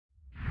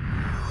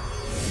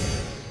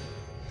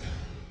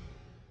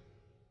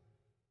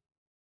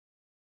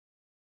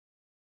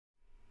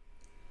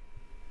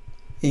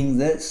In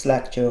this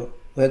lecture,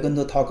 we're going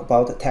to talk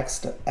about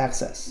text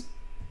access.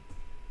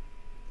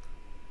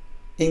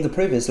 In the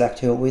previous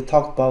lecture, we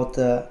talked about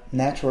the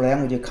natural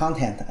language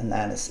content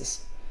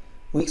analysis.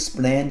 We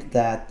explained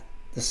that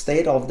the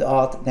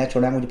state-of-the-art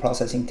natural language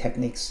processing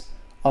techniques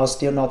are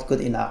still not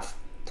good enough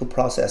to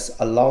process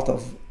a lot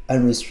of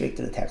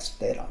unrestricted text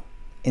data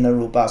in a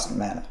robust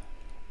manner.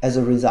 As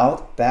a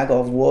result,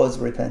 bag-of-words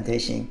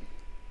representation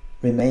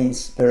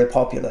remains very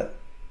popular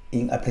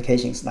in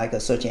applications like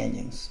search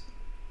engines.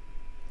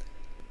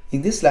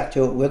 In this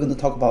lecture, we're going to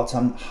talk about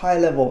some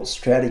high-level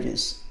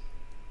strategies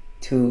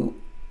to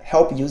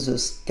help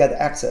users get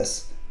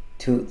access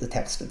to the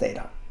text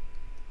data.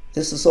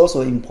 This is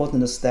also an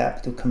important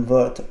step to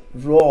convert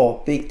raw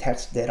big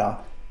text data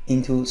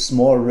into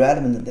small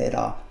relevant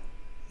data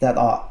that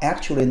are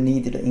actually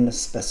needed in a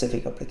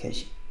specific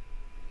application.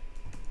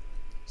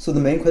 So the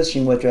main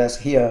question we address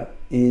here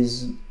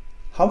is,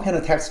 how can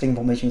a text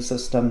information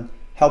system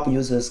help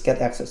users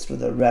get access to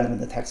the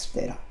relevant text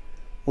data?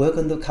 We're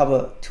going to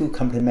cover two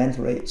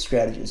complementary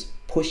strategies,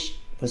 push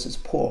versus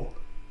pull.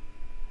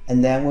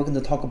 And then we're going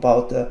to talk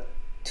about the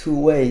two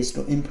ways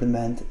to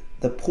implement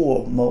the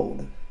pull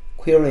mode,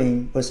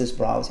 querying versus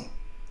browsing.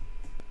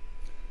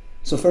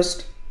 So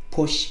first,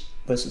 push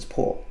versus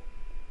pull.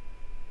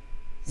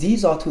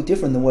 These are two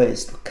different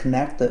ways to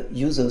connect the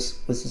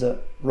users with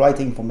the right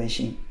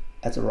information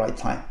at the right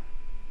time.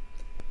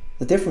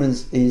 The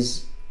difference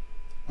is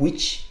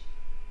which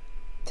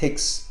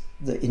takes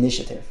the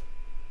initiative,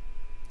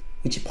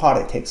 which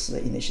party takes the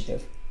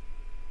initiative.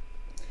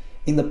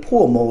 In the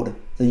pull mode,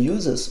 the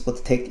users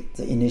would take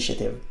the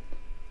initiative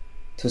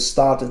to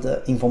start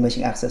the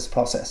information access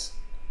process.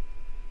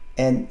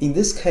 And in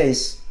this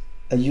case,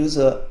 a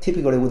user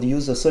typically would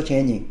use a search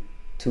engine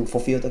to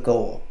fulfill the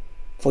goal.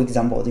 For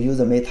example, the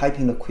user may type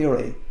in a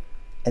query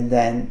and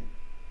then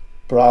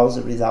browse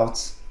the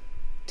results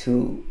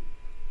to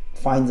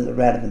find the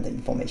relevant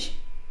information.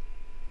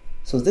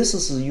 So this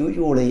is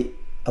usually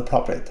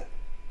appropriate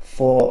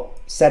for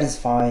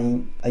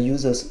satisfying a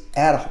user's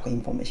ad hoc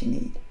information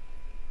need.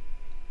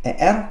 An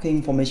ad hoc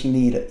information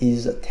need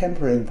is a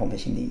temporary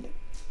information need.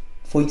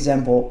 For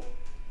example,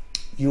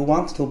 you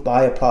want to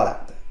buy a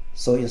product,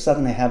 so you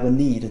suddenly have a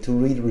need to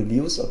read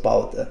reviews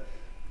about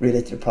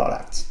related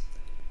products.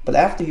 But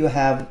after you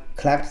have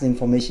collected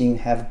information,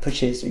 have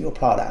purchased your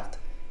product,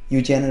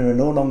 you generally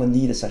no longer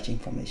need such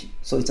information.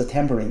 So it's a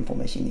temporary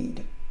information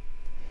need.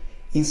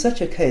 In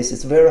such a case,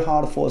 it's very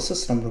hard for a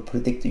system to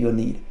predict your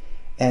need,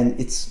 and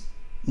it's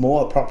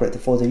more appropriate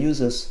for the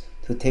users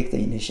to take the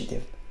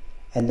initiative.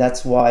 And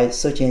that's why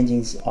search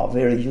engines are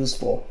very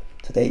useful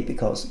today,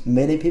 because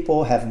many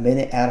people have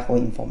many ad hoc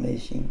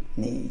information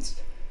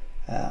needs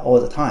all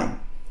the time.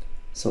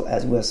 So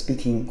as we're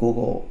speaking,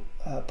 Google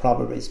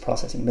probably is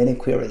processing many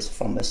queries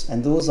from us,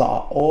 and those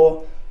are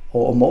all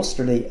or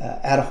mostly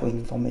ad hoc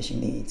information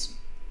needs.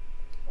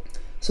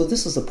 So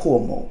this is the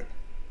pull mode.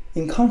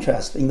 In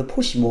contrast, in the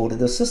push mode,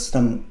 the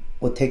system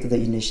will take the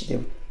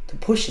initiative to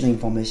push the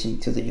information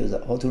to the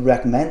user or to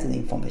recommend the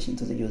information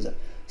to the user.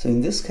 So in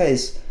this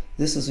case,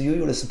 this is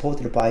usually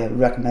supported by a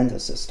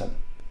recommender system.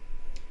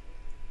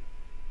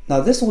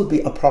 Now this would be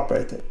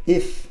appropriate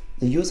if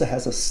the user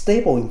has a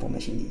stable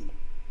information need.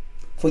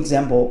 For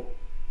example,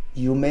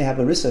 you may have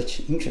a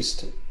research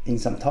interest in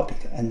some topic,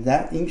 and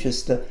that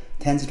interest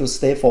tends to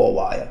stay for a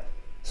while,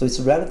 so it's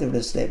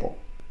relatively stable.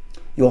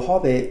 Your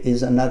hobby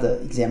is another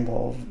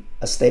example of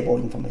a stable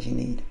information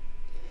need.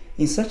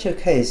 In such a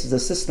case, the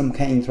system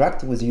can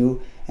interact with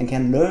you and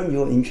can learn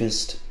your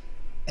interest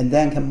and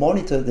then can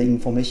monitor the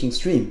information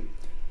stream.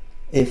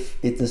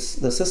 If the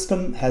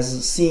system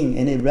has seen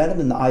any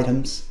relevant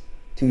items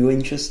to your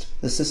interest,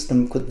 the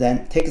system could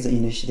then take the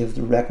initiative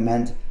to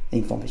recommend the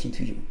information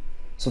to you.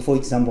 So for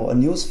example, a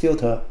news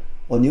filter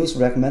or news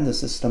recommender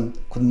system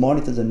could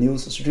monitor the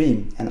news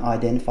stream and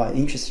identify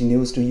interesting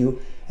news to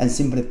you and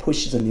simply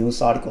push the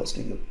news articles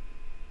to you.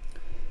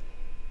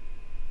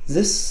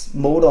 This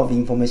mode of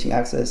information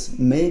access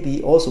may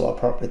be also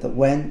appropriate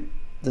when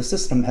the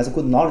system has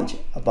good knowledge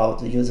about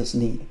the user's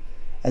need.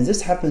 And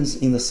this happens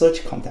in the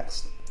search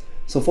context.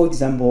 So for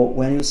example,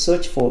 when you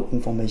search for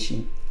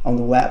information on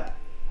the web,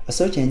 a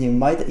search engine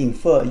might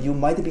infer you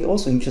might be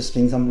also interested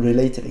in some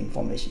related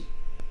information,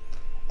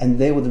 and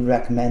they would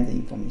recommend the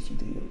information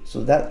to you.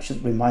 So that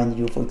should remind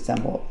you, for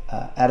example,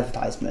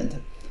 advertisement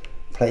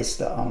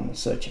placed on the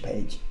search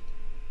page.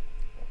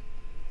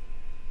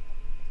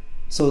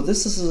 So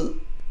this is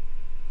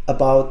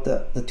about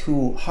the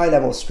two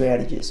high-level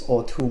strategies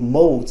or two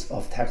modes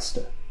of text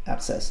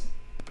access.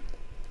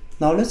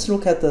 Now let's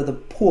look at the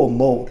pull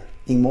mode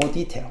in more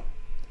detail.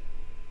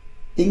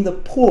 In the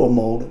pull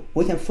mode,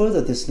 we can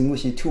further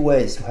distinguish two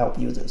ways to help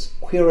users,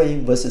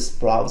 querying versus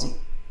browsing.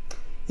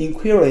 In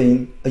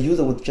querying, a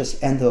user would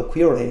just enter a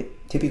query,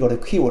 typically a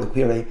keyword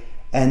query,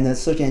 and the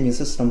search engine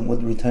system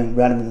would return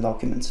relevant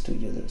documents to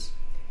users.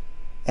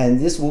 And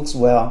this works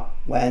well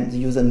when the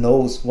user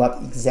knows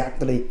what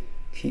exactly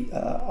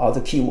are the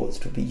keywords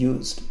to be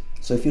used.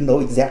 So if you know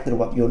exactly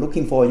what you're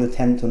looking for, you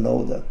tend to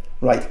know the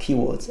right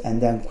keywords,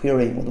 and then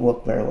querying would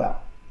work very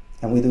well.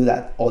 And we do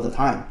that all the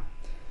time.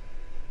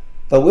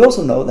 But we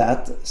also know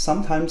that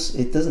sometimes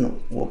it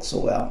doesn't work so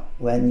well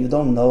when you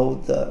don't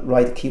know the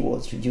right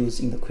keywords to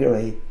use in the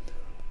query,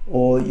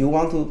 or you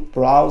want to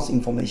browse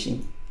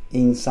information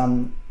in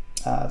some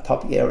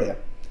topic area.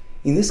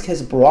 In this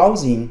case,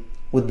 browsing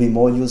would be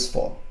more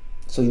useful.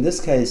 So in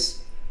this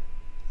case,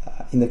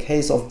 in the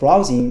case of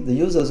browsing, the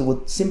users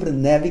would simply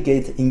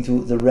navigate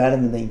into the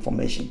relevant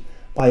information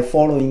by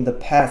following the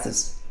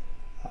paths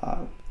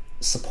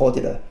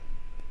supported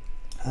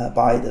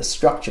by the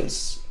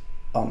structures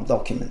on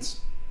documents.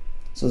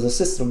 So the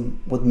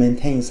system would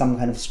maintain some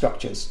kind of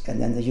structures,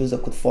 and then the user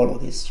could follow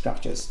these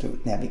structures to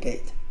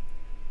navigate.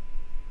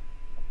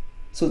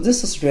 So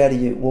this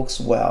strategy works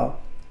well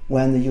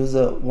when the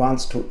user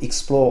wants to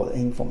explore the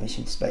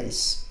information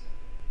space,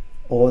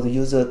 or the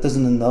user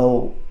doesn't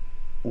know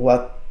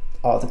what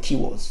are the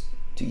keywords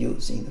to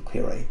use in the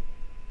query,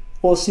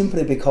 or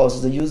simply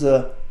because the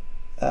user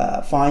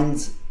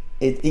finds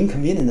it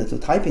inconvenient to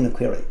type in a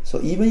query. So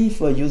even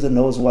if a user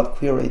knows what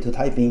query to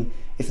type in,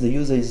 if the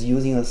user is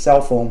using a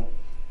cell phone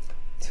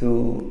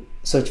to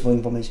search for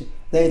information,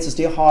 then it's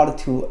still hard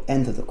to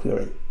enter the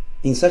query.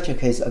 In such a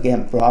case,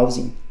 again,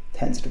 browsing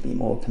tends to be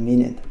more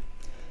convenient.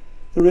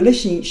 The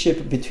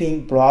relationship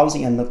between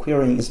browsing and the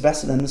querying is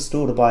best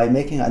understood by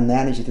making an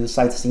analogy to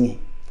sightseeing.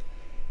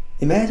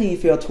 Imagine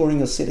if you are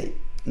touring a city.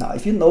 Now,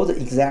 if you know the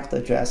exact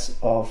address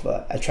of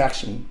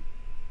attraction,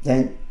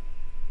 then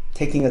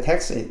taking a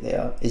taxi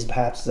there is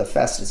perhaps the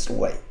fastest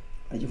way.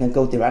 You can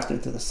go directly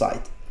to the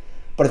site.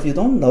 But if you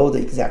don't know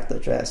the exact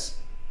address,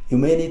 you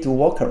may need to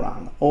walk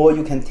around, or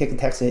you can take a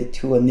taxi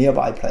to a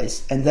nearby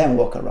place and then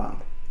walk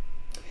around.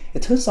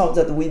 It turns out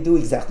that we do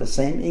exactly the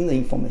same in the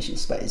information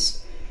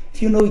space.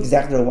 If you know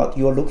exactly what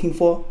you're looking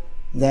for,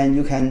 then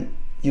you can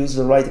use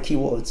the right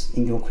keywords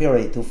in your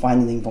query to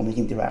find the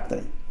information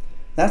directly.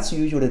 That's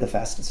usually the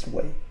fastest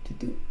way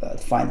to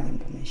find the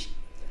information.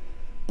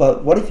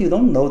 But what if you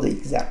don't know the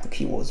exact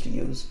keywords to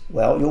use?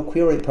 Well, your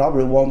query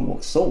probably won't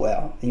work so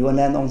well, and you will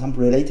land on some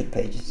related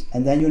pages.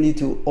 And then you need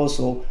to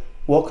also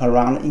walk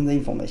around in the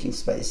information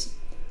space,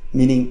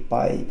 meaning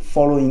by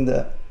following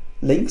the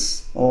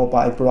links or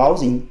by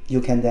browsing,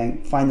 you can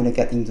then finally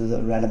get into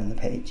the relevant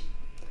page.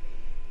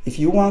 If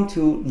you want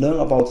to learn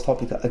about the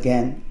topic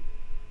again,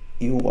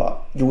 you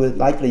will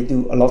likely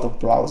do a lot of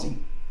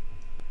browsing.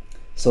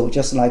 So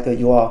just like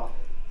you are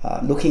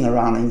looking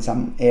around in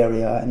some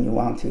area and you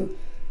want to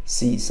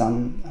see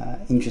some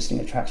interesting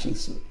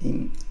attractions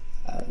in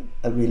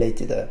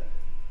related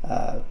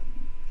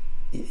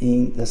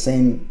in the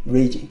same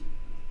region.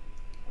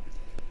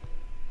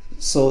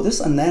 So this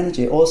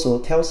analogy also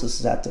tells us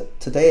that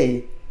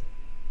today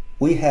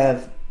we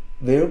have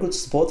very good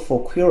support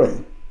for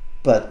querying,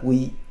 but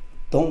we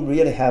don't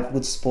really have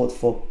good support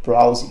for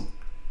browsing.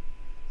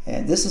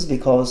 And this is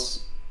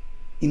because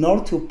in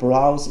order to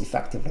browse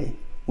effectively,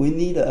 we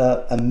need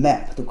a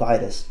map to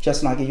guide us.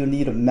 Just like you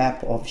need a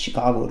map of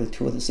Chicago to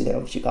tour the city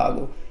of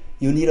Chicago,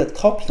 you need a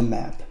topic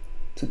map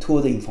to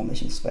tour the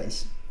information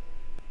space.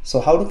 So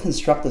how to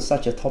construct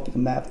such a topic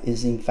map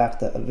is in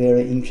fact a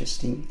very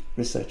interesting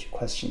research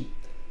question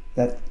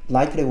that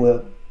likely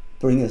will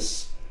bring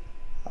us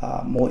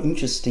more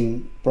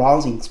interesting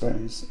browsing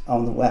experience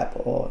on the web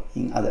or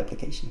in other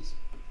applications.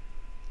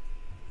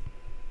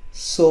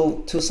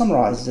 So to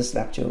summarize this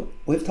lecture,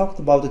 we've talked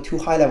about the two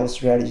high-level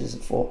strategies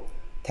for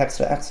text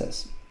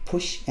access,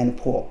 push and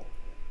pull.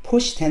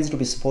 Push tends to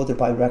be supported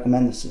by a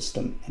recommender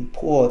system, and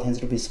pull tends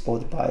to be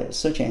supported by a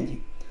search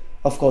engine.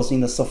 Of course,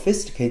 in a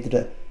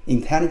sophisticated,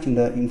 intelligent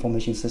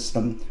information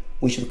system,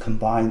 we should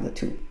combine the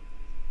two.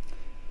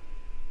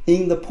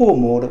 In the pull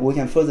mode, we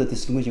can further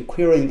distinguish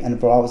querying and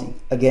browsing.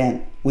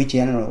 Again, we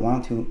generally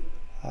want to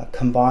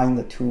combine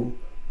the two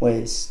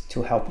ways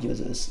to help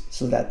users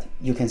so that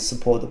you can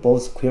support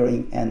both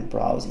querying and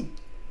browsing.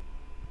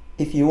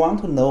 If you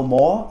want to know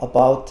more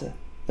about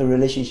the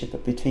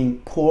relationship between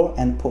pull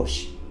and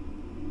push,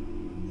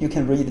 you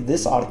can read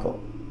this article.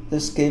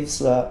 This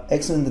gives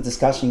excellent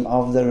discussion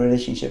of the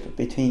relationship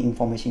between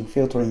information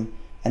filtering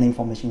and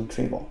information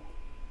retrieval.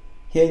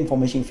 Here,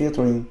 information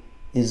filtering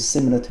is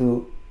similar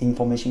to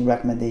information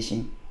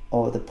recommendation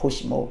or the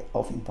push mode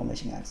of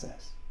information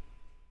access.